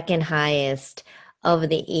the second highest of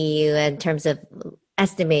the EU in terms of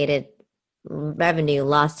estimated revenue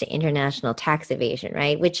lost to international tax evasion,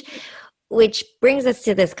 right? Which brings us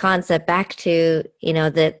to this concept back to,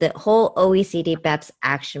 the whole OECD BEPS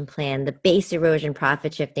action plan, the base erosion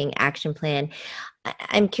profit shifting action plan.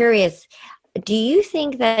 I'm curious, do you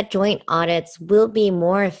think that joint audits will be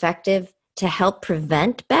more effective to help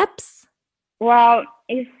prevent BEPS? Well,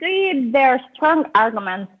 you see, there are strong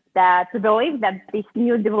arguments to believe that these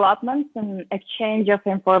new developments and exchange of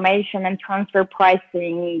information and transfer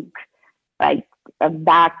pricing, like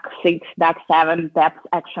DAC 6, DAC 7, BEPS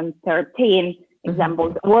Action 13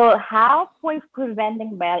 examples, will help with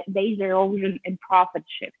preventing base erosion and profit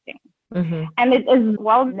shifting. Mm-hmm. And it is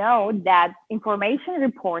well known that information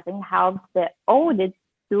reporting helps the audits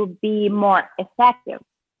to be more effective.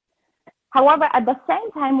 However, at the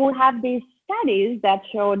same time, we have these studies that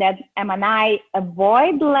show that M&I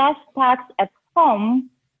avoid less tax at home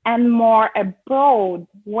and more abroad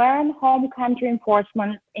when home country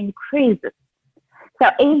enforcement increases. So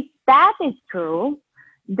if that is true,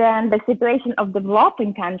 then the situation of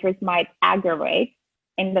developing countries might aggravate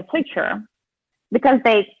in the future because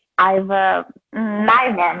they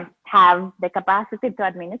neither have the capacity to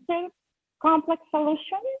administrate complex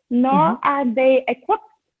solutions, nor are they equipped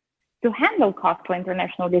to handle costly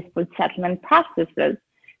international dispute settlement processes.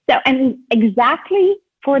 So, and exactly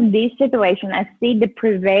for this situation, I see the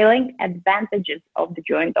prevailing advantages of the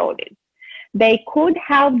joint audit. They could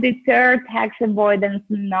help deter tax avoidance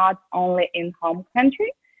not only in home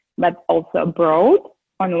country, but also abroad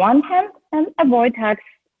on one hand, and avoid tax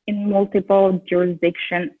in multiple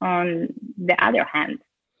jurisdictions on the other hand.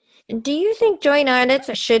 Do you think joint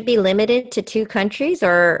audits should be limited to 2 countries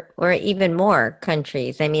or even more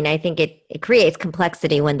countries? I mean, I think it creates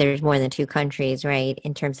complexity when there's more than 2 countries, right,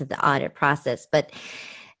 in terms of the audit process, but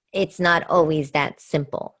it's not always that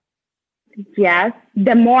simple. Yes,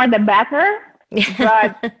 the more the better.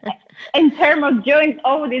 But in terms of joint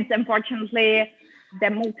audits, unfortunately, the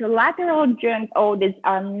multilateral joint audits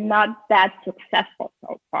are not that successful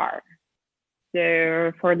so far.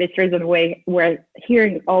 So for this reason, we're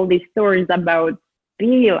hearing all these stories about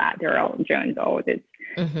bilateral joint audits.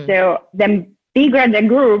 Mm-hmm. So the bigger the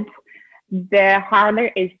group, the harder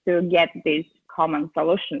it is to get these common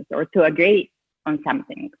solutions or to agree on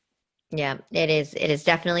something. Yeah, it is. It is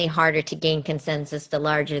definitely harder to gain consensus the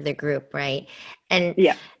larger the group, right? And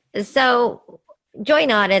so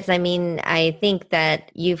joint audits, I mean, I think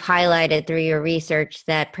that you've highlighted through your research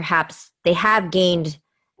that perhaps they have gained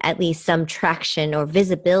at least some traction or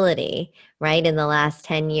visibility, right, in the last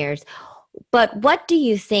 10 years. But what do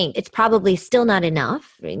you think? It's probably still not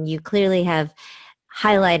enough. And you clearly have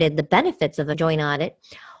highlighted the benefits of a joint audit.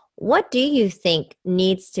 What do you think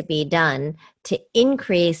needs to be done to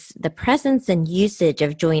increase the presence and usage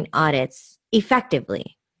of joint audits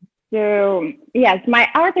effectively? So, yes, my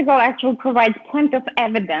article actually provides plenty of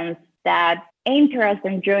evidence that interest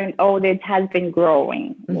in joint audits has been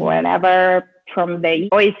growing. Whenever from the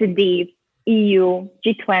OECD, EU,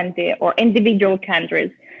 G20, or individual countries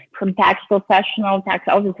from tax professional, tax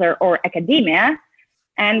officer, or academia.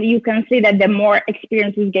 And you can see that the more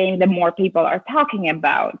experience is gained, the more people are talking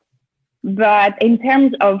about. But in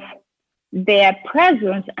terms of their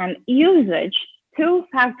presence and usage, two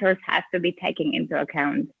factors have to be taken into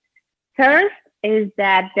account. First is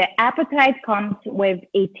that the appetite comes with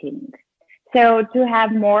eating. So to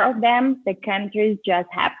have more of them, the countries just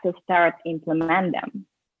have to start implement them.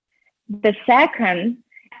 The second,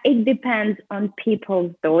 it depends on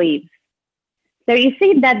people's beliefs. So you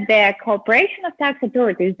see that the cooperation of tax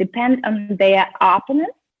authorities depends on their openness,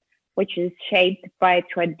 which is shaped by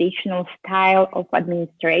traditional style of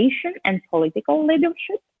administration and political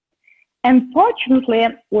leadership. Unfortunately,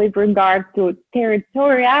 with regard to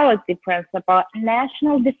territoriality principle,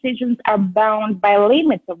 national decisions are bound by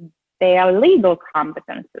limits of their legal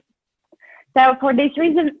competences. So for this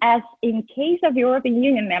reason, as in case of European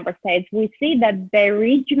Union member states, we see that the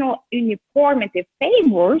regional uniformity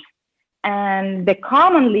favors and the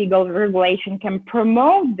common legal regulation can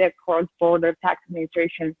promote the cross-border tax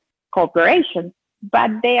administration cooperation,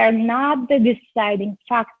 but they are not the deciding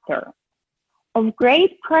factor. Of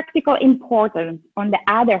great practical importance, on the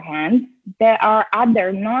other hand, there are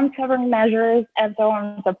other non-sovereign measures and so on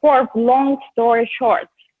and so forth. Long story short,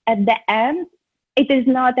 at the end, it is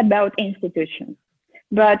not about institutions,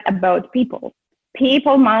 but about people.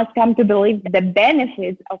 People must come to believe that the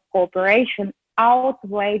benefits of cooperation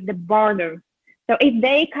outweigh the borders. So if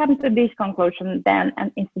they come to this conclusion, then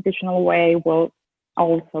an institutional way will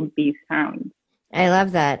also be found. I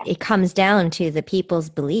love that. It comes down to the people's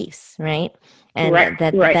beliefs, right? And right,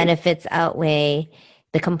 that right. The benefits outweigh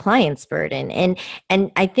the compliance burden. And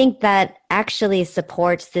I think that actually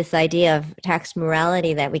supports this idea of tax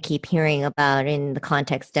morality that we keep hearing about in the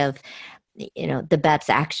context of, you know, the BEPS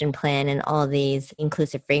action plan and all these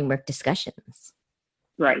inclusive framework discussions.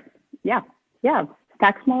 Right. Yeah. Yeah.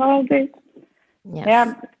 Tax morality. Yes.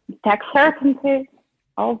 Yeah. Tax certainty.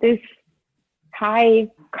 All these high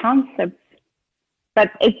concepts.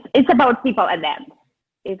 But it's about people at the end.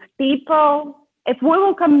 If we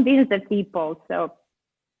will convince the people, so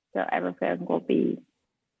everything will be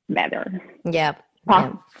better. Yeah.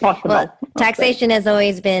 Possible. Well, taxation has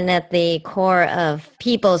always been at the core of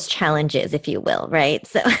people's challenges, if you will, right?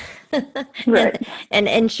 So, right. and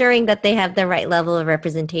ensuring that they have the right level of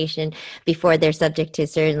representation before they're subject to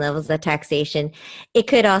certain levels of taxation. It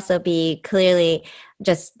could also be clearly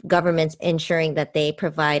just governments ensuring that they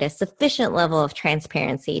provide a sufficient level of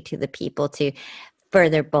transparency to the people to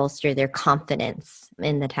further bolster their confidence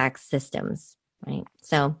in the tax systems, right?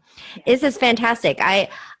 So this is fantastic. I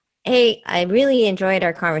really enjoyed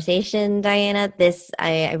our conversation, Diana.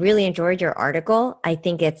 I really enjoyed your article. I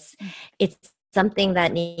think it's something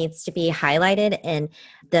that needs to be highlighted, and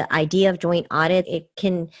the idea of joint audit, it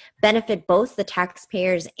can benefit both the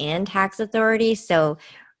taxpayers and tax authorities. So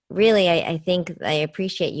really, I think I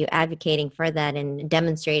appreciate you advocating for that and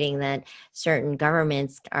demonstrating that certain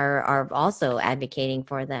governments are also advocating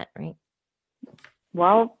for that, right?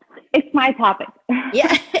 Well, it's my topic.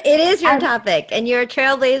 Yeah, it is your topic, and you're a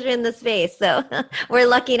trailblazer in the space, so we're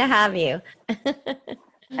lucky to have you.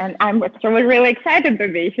 And I'm really excited to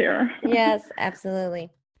be here. Yes, absolutely.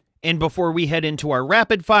 And before we head into our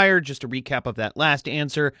rapid fire, just a recap of that last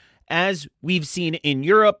answer, as we've seen in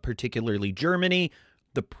Europe, particularly Germany,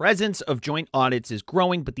 the presence of joint audits is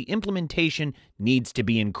growing, but the implementation needs to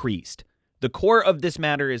be increased. The core of this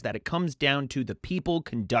matter is that it comes down to the people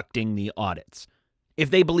conducting the audits. If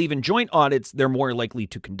they believe in joint audits, they're more likely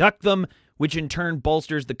to conduct them, which in turn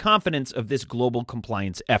bolsters the confidence of this global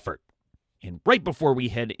compliance effort. And right before we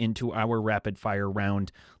head into our rapid fire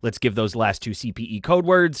round, let's give those last two CPE code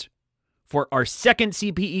words. For our second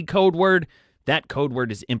CPE code word, that code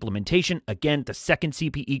word is implementation. Again, the second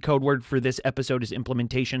CPE code word for this episode is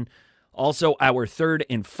implementation. Also, our third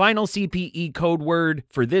and final CPE code word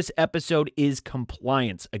for this episode is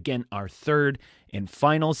compliance. Again, our third and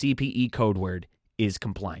final CPE code word is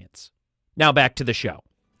compliance. Now back to the show.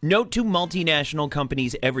 Note to multinational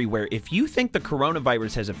companies everywhere, if you think the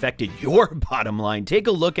coronavirus has affected your bottom line, take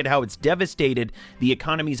a look at how it's devastated the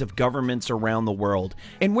economies of governments around the world.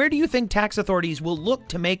 And where do you think tax authorities will look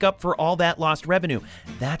to make up for all that lost revenue?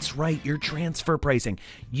 That's right, your transfer pricing.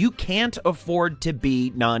 You can't afford to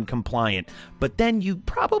be non-compliant, but then you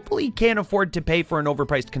probably can't afford to pay for an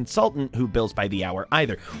overpriced consultant who bills by the hour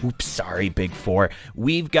either. Oops, sorry, Big Four.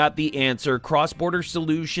 We've got the answer. CrossBorder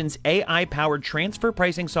Solutions AI-powered transfer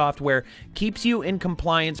pricing software keeps you in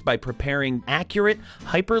compliance by preparing accurate,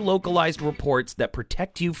 hyper-localized reports that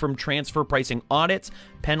protect you from transfer pricing audits,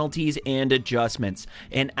 penalties, and adjustments.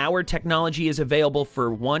 And our technology is available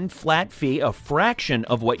for one flat fee, a fraction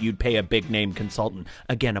of what you'd pay a big-name consultant.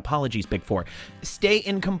 Again, apologies, Big Four. Stay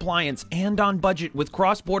in compliance and on budget with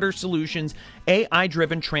CrossBorder Solutions'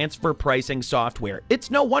 AI-driven transfer pricing software.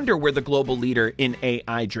 It's no wonder we're the global leader in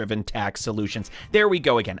AI-driven tax solutions. There we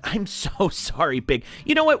go again. I'm so sorry, Big.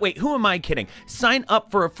 You know what? Wait, who am I kidding? Sign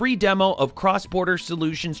up for a free demo of CrossBorder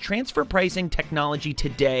Solutions transfer pricing technology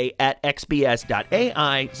today at xbs.ai/TP.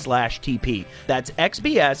 That's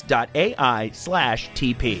xbs.ai/TP.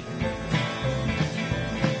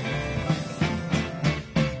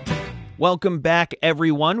 Welcome back,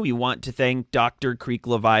 everyone. We want to thank Dr.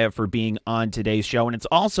 Criclivaia for being on today's show, and it's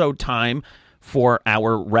also time for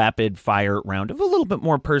our rapid fire round of a little bit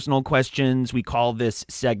more personal questions. We call this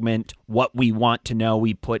segment What We Want to Know.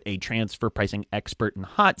 We put a transfer pricing expert in the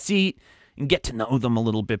hot seat and get to know them a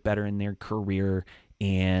little bit better in their career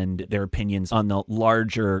and their opinions on the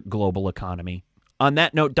larger global economy. On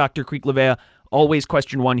that note, Dr. Criclivaia, always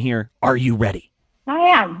question one here. Are you ready? I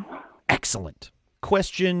am. Excellent.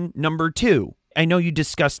 Question number 2. I know you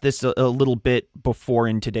discussed this a little bit before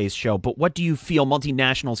in today's show, but what do you feel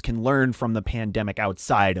multinationals can learn from the pandemic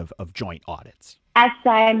outside of joint audits? As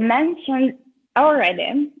I mentioned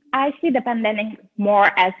already, I see the pandemic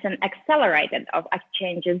more as an accelerator of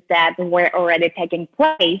changes that were already taking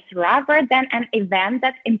place rather than an event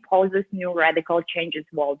that imposes new radical changes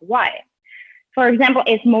worldwide. For example,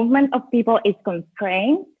 if movement of people is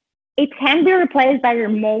constrained, it can be replaced by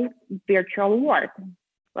remote virtual work,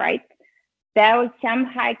 right? Though some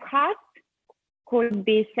high costs could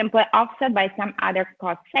be simply offset by some other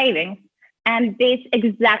cost savings. And this is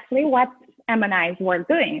exactly what M&Is were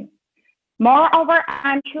doing. Moreover,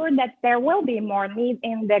 I'm sure that there will be more need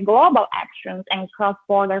in the global actions and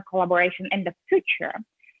cross-border collaboration in the future.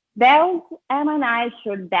 Those M&Is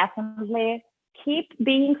should definitely keep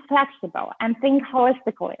being flexible and think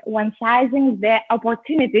holistically when sizing the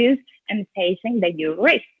opportunities and facing the new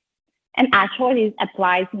risks. And actually, this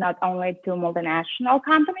applies not only to multinational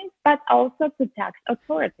companies, but also to tax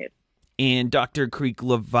authorities. And Dr.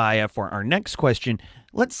 Criclivaia, for our next question,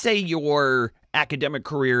 let's say your academic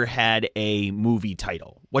career had a movie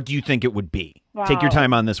title. What do you think it would be? Wow. Take your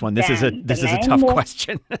time on this one. This is a tough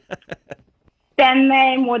question. The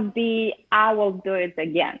name would be I Will Do It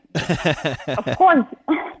Again.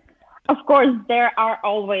 Of course, there are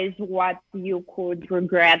always what you could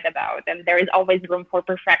regret about, and there is always room for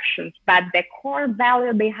perfections, but the core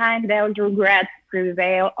value behind those regrets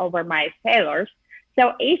prevail over my failures.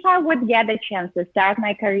 So if I would get a chance to start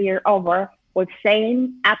my career over with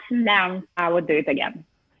same ups and downs, I would do it again.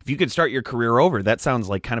 If you could start your career over, that sounds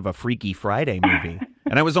like kind of a Freaky Friday movie.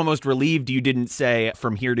 And I was almost relieved you didn't say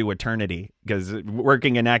From Here to Eternity, because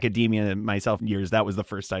working in academia myself years, that was the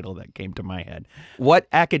first title that came to my head. What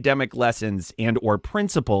academic lessons and or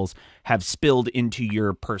principles have spilled into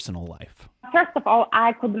your personal life? First of all,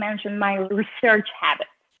 I could mention my research habits,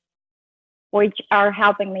 which are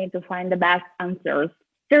helping me to find the best answers.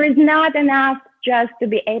 There is not enough just to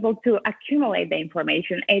be able to accumulate the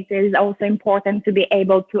information. It is also important to be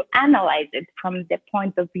able to analyze it from the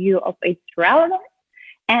point of view of its relevance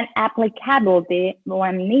and applicability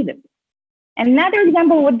when needed. Another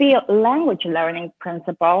example would be language learning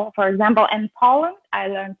principle. For example, in Poland, I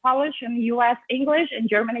learned Polish, in US, English, in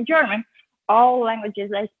Germany, German. All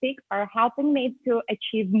languages I speak are helping me to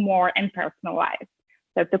achieve more in personal life.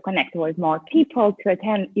 So to connect with more people, to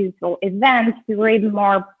attend useful events, to read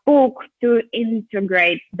more books, to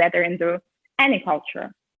integrate better into any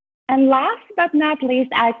culture. And last but not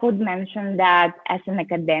least, I could mention that as an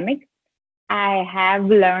academic, I have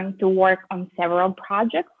learned to work on several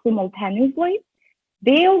projects simultaneously,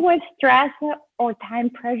 deal with stress or time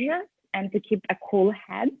pressure, and to keep a cool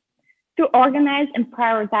head, to organize and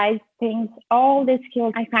prioritize things. All these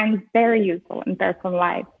skills I find very useful in personal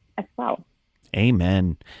life as well.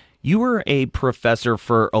 Amen. You were a professor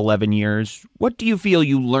for 11 years. What do you feel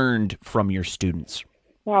you learned from your students?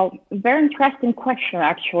 Well, very interesting question,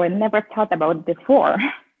 actually. Never thought about it before.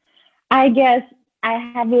 I guess I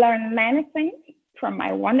have learned many things from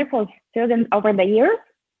my wonderful students over the years.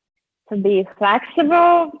 To be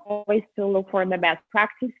flexible, always to look for the best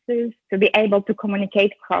practices, to be able to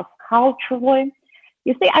communicate cross-culturally.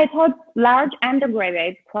 You see, I taught large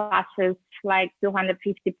undergraduate classes, like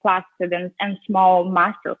 250 plus students, and small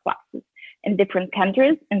master classes in different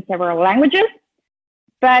countries in several languages.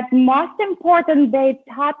 But most important, they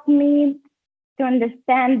taught me to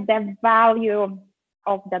understand the value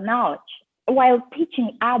of the knowledge. While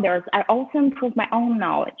teaching others, I also improve my own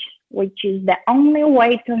knowledge, which is the only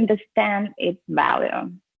way to understand its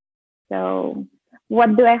value. So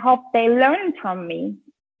what do I hope they learn from me?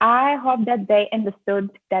 I hope that they understood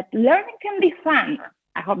that learning can be fun.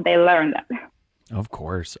 I hope they learned that. Of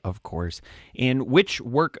course, of course. And which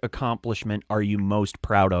work accomplishment are you most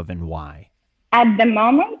proud of and why? At the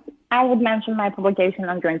moment, I would mention my publication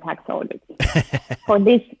on joint tax audits. For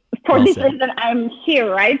this reason, I'm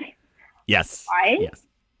here, right? Yes. Why? Yes.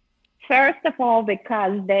 First of all,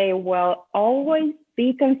 because they will always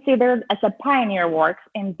be considered as a pioneer works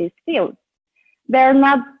in this field. There are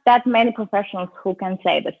not that many professionals who can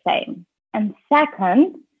say the same. And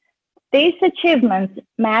second, these achievements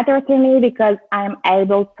matter to me because I'm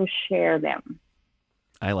able to share them.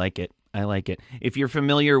 I like it. I like it. If you're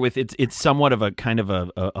familiar with it, it's somewhat of a kind of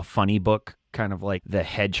a funny book, kind of like The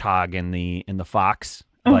Hedgehog and the Fox,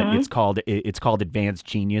 but it's called Advanced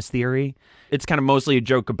Genius Theory. It's kind of mostly a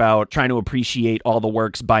joke about trying to appreciate all the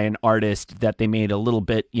works by an artist that they made a little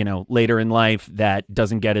bit, later in life that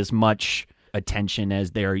doesn't get as much attention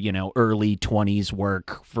as their, early 20s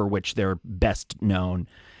work for which they're best known.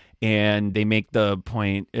 And they make the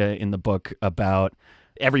point in the book about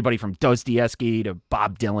everybody from Dostoevsky to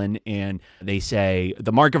Bob Dylan, and they say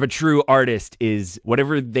the mark of a true artist is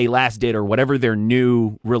whatever they last did or whatever their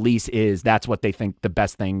new release is, that's what they think the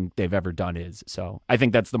best thing they've ever done is. So I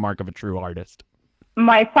think that's the mark of a true artist.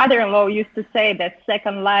 My father-in-law used to say that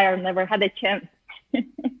second liar never had a chance.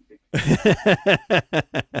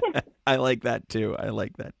 I like that too.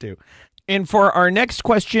 And for our next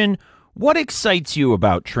question, what excites you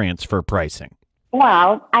about transfer pricing?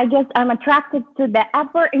 Well, I guess I'm attracted to the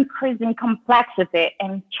ever-increasing complexity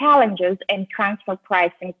and challenges in transfer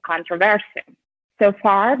pricing controversy. So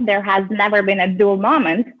far, there has never been a dull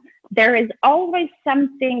moment. There is always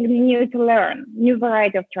something new to learn, new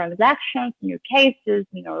variety of transactions, new cases,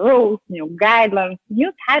 new rules, new guidelines,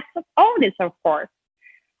 new types of audits, of course.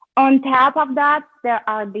 On top of that, there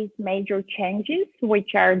are these major changes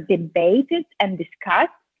which are debated and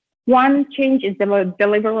discussed. One change is the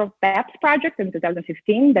delivery of BEPS project in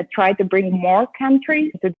 2015 that tried to bring more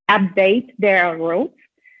countries to update their rules.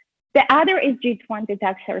 The other is G20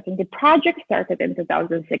 tax certainty project started in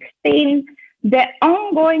 2016. The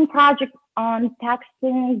ongoing project on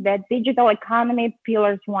taxing the digital economy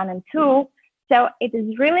pillars 1 and 2. So it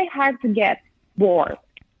is really hard to get bored.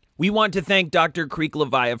 We want to thank Dr.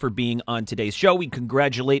 Criclivaia for being on today's show. We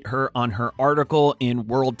congratulate her on her article in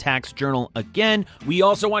World Tax Journal again. We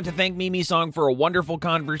also want to thank Mimi Song for a wonderful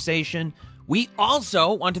conversation. We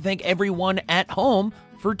also want to thank everyone at home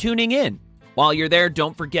for tuning in. While you're there,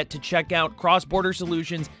 don't forget to check out CrossBorder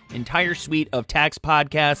Solutions' entire suite of tax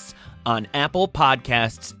podcasts on Apple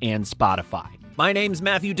Podcasts and Spotify. My name's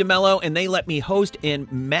Matthew DeMello, and they let me host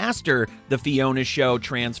and master the Fiona Show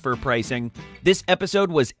Transfer Pricing. This episode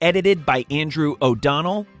was edited by Andrew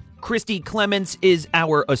O'Donnell. Christy Clements is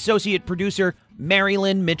our associate producer.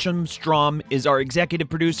 Marilyn Mitchum-Strom is our executive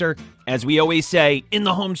producer. As we always say, in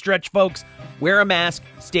the home stretch, folks, wear a mask,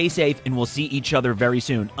 stay safe, and we'll see each other very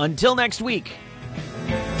soon. Until next week.